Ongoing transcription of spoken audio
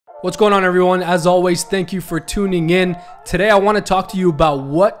What's going on, everyone? As always, thank you for tuning in. Today I want to talk to you about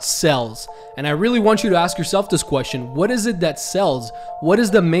what sells. And I really want you to ask yourself this question. What is it that sells? What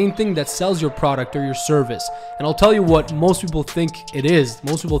is the main thing that sells your product or your service? And I'll tell you what most people think it is.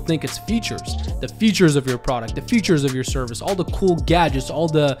 Most people think it's features. The features of your product, the features of your service, all the cool gadgets, all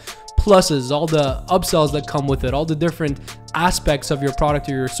the pluses, all the upsells that come with it, all the different aspects of your product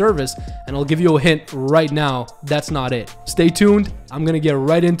or your service. And I'll give you a hint right now, that's not it. Stay tuned. I'm gonna get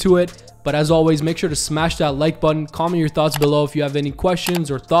right into it. But as always, make sure to smash that like button. Comment your thoughts below if you have any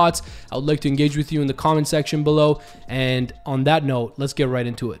questions or thoughts. I would like to engage with you in the comment section below. And on that note, let's get right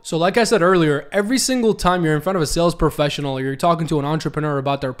into it. So like I said earlier, every single time you're in front of a sales professional or you're talking to an entrepreneur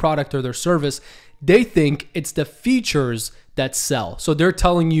about their product or their service, they think it's the features that sell. So they're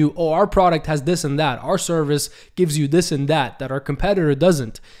telling you, oh, our product has this and that. Our service gives you this and that our competitor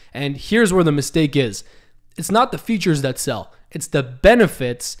doesn't. And here's where the mistake is. It's not the features that sell. It's the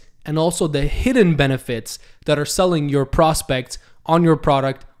benefits and also the hidden benefits that are selling your prospects on your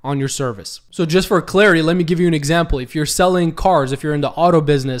product, on your service. So just for clarity, let me give you an example. If you're selling cars, if you're in the auto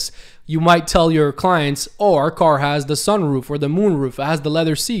business, you might tell your clients, oh, our car has the sunroof or the moonroof, it has the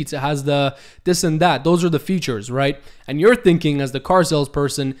leather seats, it has the this and that. Those are the features, right? And you're thinking as the car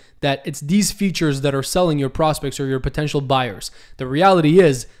salesperson that it's these features that are selling your prospects or your potential buyers. The reality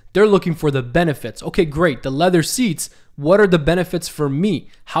is they're looking for the benefits. Okay, great. The leather seats, what are the benefits for me?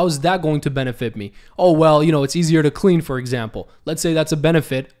 How's that going to benefit me? Oh, well, it's easier to clean, for example. Let's say that's a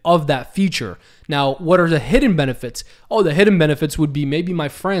benefit of that feature. Now, what are the hidden benefits? Oh, the hidden benefits would be maybe my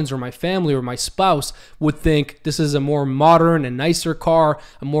friends or my family or my spouse would think this is a more modern and nicer car,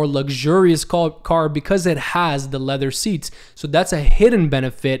 a more luxurious car because it has the leather seats. So that's a hidden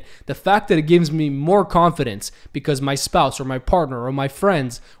benefit. The fact that it gives me more confidence because my spouse or my partner or my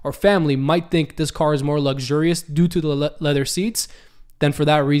friends or family might think this car is more luxurious due to the leather seats, then for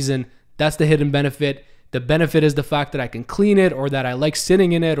that reason, that's the hidden benefit. The benefit is the fact that I can clean it or that I like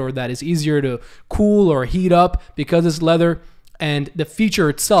sitting in it or that it's easier to cool or heat up because it's leather. And the feature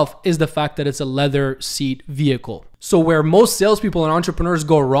itself is the fact that it's a leather seat vehicle. So where most salespeople and entrepreneurs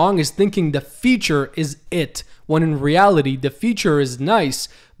go wrong is thinking the feature is it, when in reality, the feature is nice,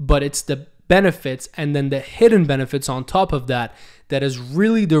 but it's the benefits and then the hidden benefits on top of that that is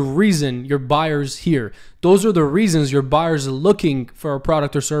really the reason your buyer's here. Those are the reasons your buyer's looking for a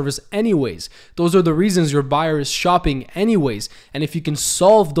product or service anyways. Those are the reasons your buyer is shopping anyways. And if you can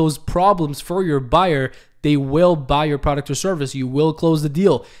solve those problems for your buyer, they will buy your product or service. You will close the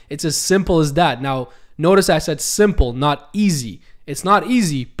deal. It's as simple as that. Now, notice I said simple, not easy. It's not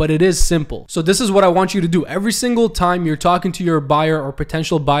easy, but it is simple. So this is what I want you to do. Every single time you're talking to your buyer or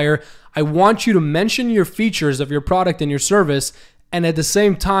potential buyer, I want you to mention your features of your product and your service, and at the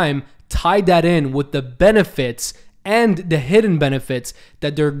same time, tie that in with the benefits and the hidden benefits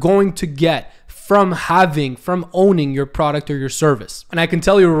that they're going to get from owning your product or your service. And I can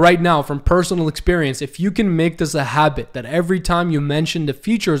tell you right now from personal experience, if you can make this a habit that every time you mention the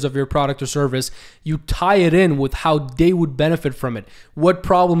features of your product or service, you tie it in with how they would benefit from it, what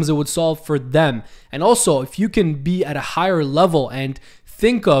problems it would solve for them. And also, if you can be at a higher level and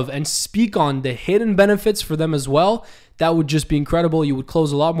think of and speak on the hidden benefits for them as well, that would just be incredible. You would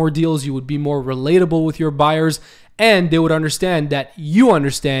close a lot more deals. You would be more relatable with your buyers, and they would understand that you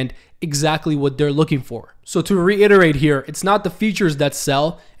understand exactly what they're looking for. So to reiterate here, it's not the features that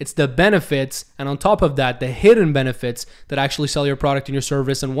sell, it's the benefits, and on top of that, the hidden benefits that actually sell your product and your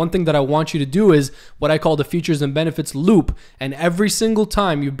service. And one thing that I want you to do is what I call the features and benefits loop. And every single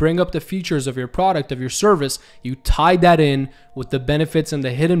time you bring up the features of your product, of your service, you tie that in with the benefits and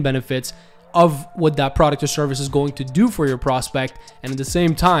the hidden benefits of what that product or service is going to do for your prospect, and at the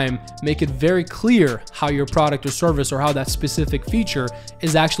same time make it very clear how your product or service or how that specific feature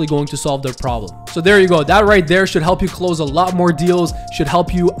is actually going to solve their problem. So there you go. That right there should help you close a lot more deals, should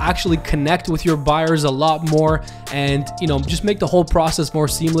help you actually connect with your buyers a lot more, and just make the whole process more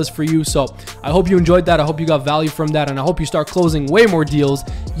seamless for you. So I hope you enjoyed that. I hope you got value from that, and I hope you start closing way more deals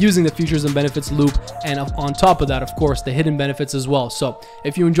using the features and benefits loop, and on top of that, of course, the hidden benefits as well. So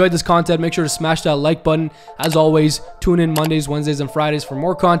if you enjoyed this content, make sure to smash that like button. As always, tune in Mondays, Wednesdays, and Fridays for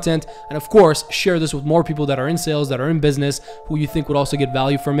more content. And of course, share this with more people that are in sales, that are in business, who you think would also get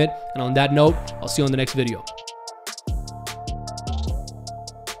value from it. And on that note, I'll see you on the next video.